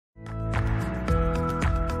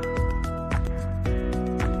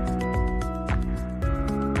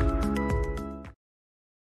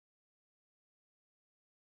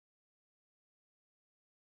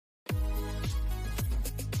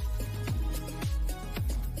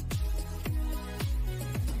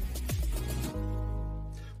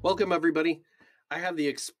Welcome, everybody. I have the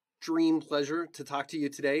extreme pleasure to talk to you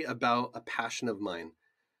today about a passion of mine: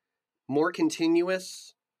 more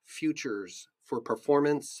continuous futures for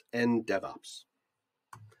performance and DevOps.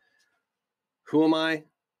 Who am I?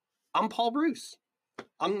 I'm Paul Bruce.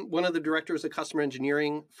 I'm one of the directors of customer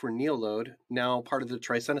engineering for NeoLoad, now part of the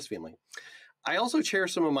Tricentis family. I also chair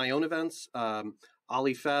some of my own events,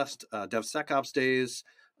 OlliFest, DevSecOps Days,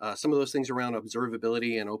 some of those things around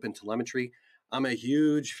observability and open telemetry. I'm a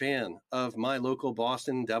huge fan of my local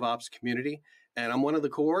Boston DevOps community, and I'm one of the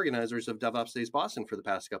co-organizers of DevOps Days Boston for the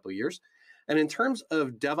past couple of years. And in terms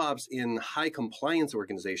of DevOps in high compliance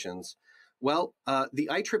organizations, well, the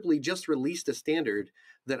IEEE just released a standard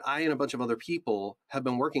that I and a bunch of other people have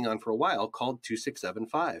been working on for a while called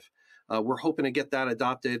 2675. We're hoping to get that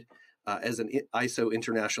adopted as an ISO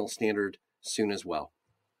international standard soon as well.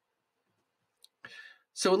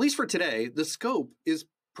 So at least for today, the scope is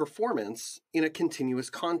performance in a continuous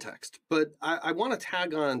context. But I want to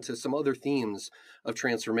tag on to some other themes of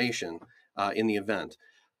transformation in the event.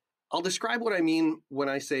 I'll describe what I mean when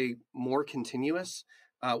I say more continuous.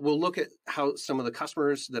 We'll look at how some of the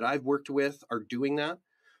customers that I've worked with are doing that,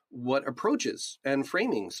 what approaches and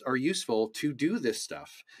framings are useful to do this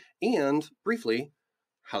stuff, and briefly,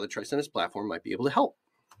 how the Tricentis platform might be able to help.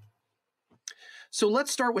 So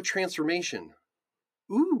let's start with transformation.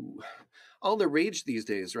 Ooh, all the rage these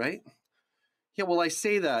days, right? Yeah, well, I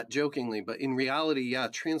say that jokingly, but in reality, yeah,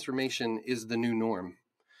 transformation is the new norm.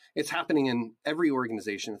 It's happening in every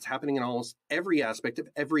organization. It's happening in almost every aspect of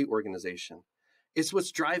every organization. It's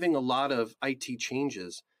what's driving a lot of IT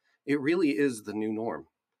changes. It really is the new norm.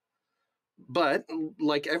 But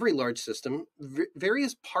like every large system,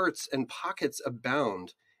 various parts and pockets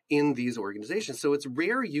abound in these organizations. So it's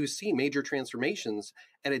rare you see major transformations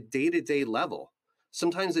at a day-to-day level.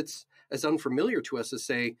 Sometimes it's as unfamiliar to us as,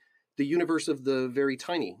 say, the universe of the very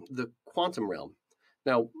tiny, the quantum realm.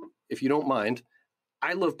 Now, if you don't mind,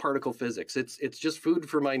 I love particle physics. It's just food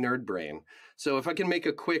for my nerd brain. So if I can make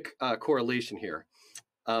a quick correlation here.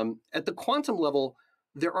 At the quantum level,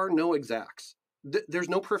 there are no exacts. There's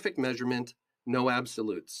no perfect measurement, no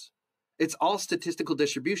absolutes. It's all statistical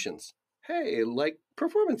distributions. Hey, like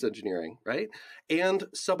performance engineering, right? And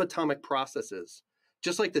subatomic processes,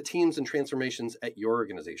 just like the teams and transformations at your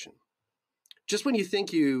organization. Just when you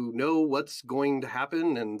think you know what's going to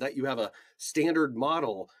happen and that you have a standard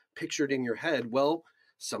model pictured in your head, well,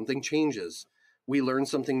 something changes. We learn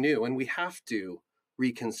something new, and we have to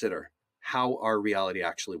reconsider how our reality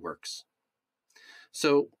actually works.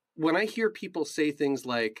 So when I hear people say things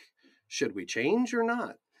like, should we change or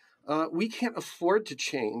not? We can't afford to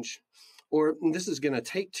change, or this is going to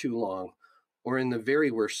take too long, or in the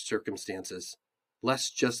very worst circumstances, let's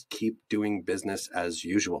just keep doing business as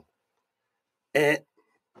usual.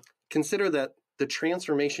 Consider that the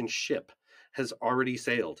transformation ship has already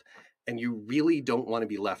sailed, and you really don't want to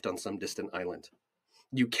be left on some distant island.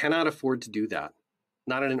 You cannot afford to do that,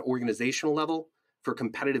 not at an organizational level, for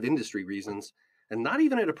competitive industry reasons, and not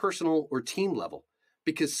even at a personal or team level,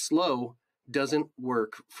 because slow doesn't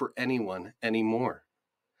work for anyone anymore.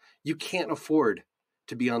 You can't afford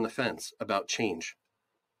to be on the fence about change.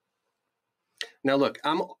 Now, look,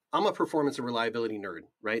 I'm a performance and reliability nerd,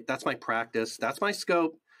 right? That's my practice. That's my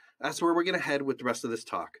scope. That's where we're going to head with the rest of this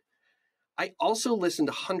talk. I also listen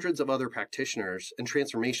to hundreds of other practitioners and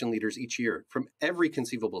transformation leaders each year from every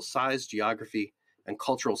conceivable size, geography, and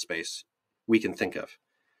cultural space we can think of.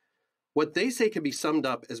 What they say can be summed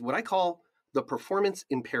up as what I call the performance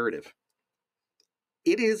imperative.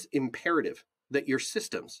 It is imperative that your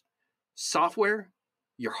systems, software,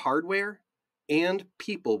 your hardware, and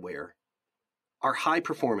peopleware are high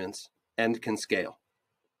performance and can scale.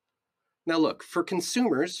 Now look, for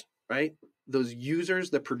consumers, right, those users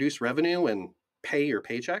that produce revenue and pay your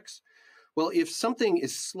paychecks, well, if something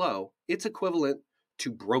is slow, it's equivalent to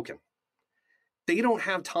broken. They don't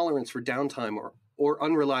have tolerance for downtime or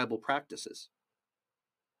unreliable practices.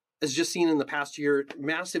 As just seen in the past year,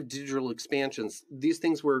 massive digital expansions, these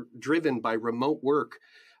things were driven by remote work,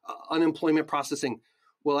 unemployment processing.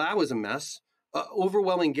 Well, that was a mess.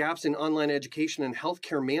 Overwhelming gaps in online education and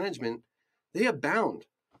healthcare management, they abound.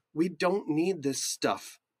 We don't need this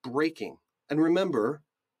stuff breaking. And remember,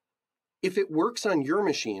 if it works on your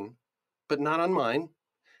machine, but not on mine,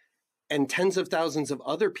 and tens of thousands of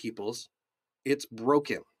other people's, it's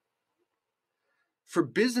broken. For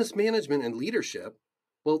business management and leadership,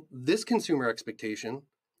 well, this consumer expectation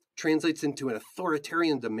translates into an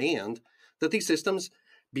authoritarian demand that these systems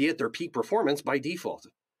be at their peak performance by default,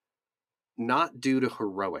 not due to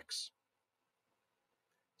heroics.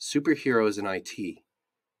 Superheroes in IT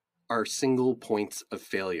are single points of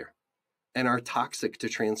failure. and are toxic to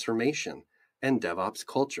transformation and DevOps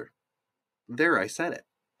culture. There, I said it.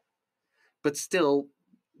 But still,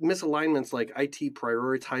 misalignments like IT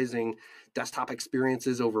prioritizing desktop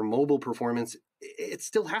experiences over mobile performance, it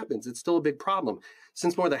still happens. It's still a big problem,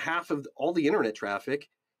 since more than half of all the internet traffic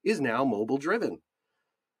is now mobile driven.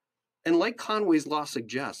 And like Conway's law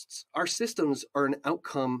suggests, our systems are an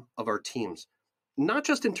outcome of our teams, not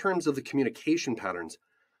just in terms of the communication patterns,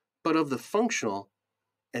 but of the functional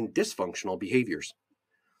and dysfunctional behaviors.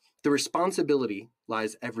 The responsibility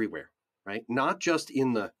lies everywhere, right? Not just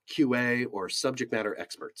in the QA or subject matter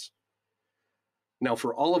experts. Now,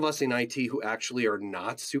 for all of us in IT who actually are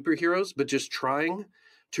not superheroes, but just trying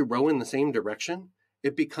to row in the same direction,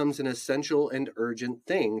 it becomes an essential and urgent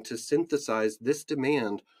thing to synthesize this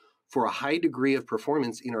demand for a high degree of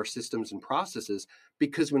performance in our systems and processes,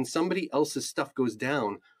 because when somebody else's stuff goes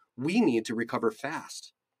down, we need to recover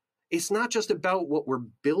fast. It's not just about what we're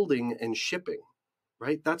building and shipping,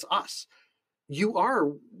 right? That's us. You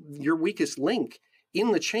are your weakest link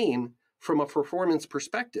in the chain from a performance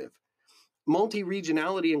perspective.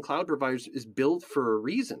 Multi-regionality in cloud providers is built for a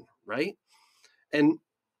reason, right? And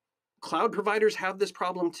cloud providers have this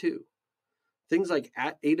problem too. Things like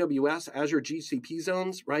at AWS, Azure, GCP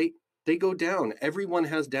zones, right? They go down. Everyone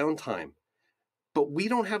has downtime. But we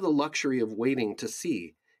don't have the luxury of waiting to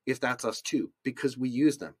see if that's us too, because we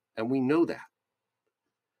use them and we know that.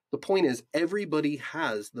 The point is, everybody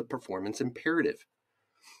has the performance imperative.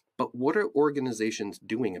 But what are organizations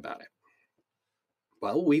doing about it?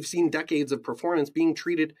 Well, we've seen decades of performance being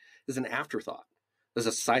treated as an afterthought, as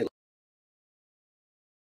a silo.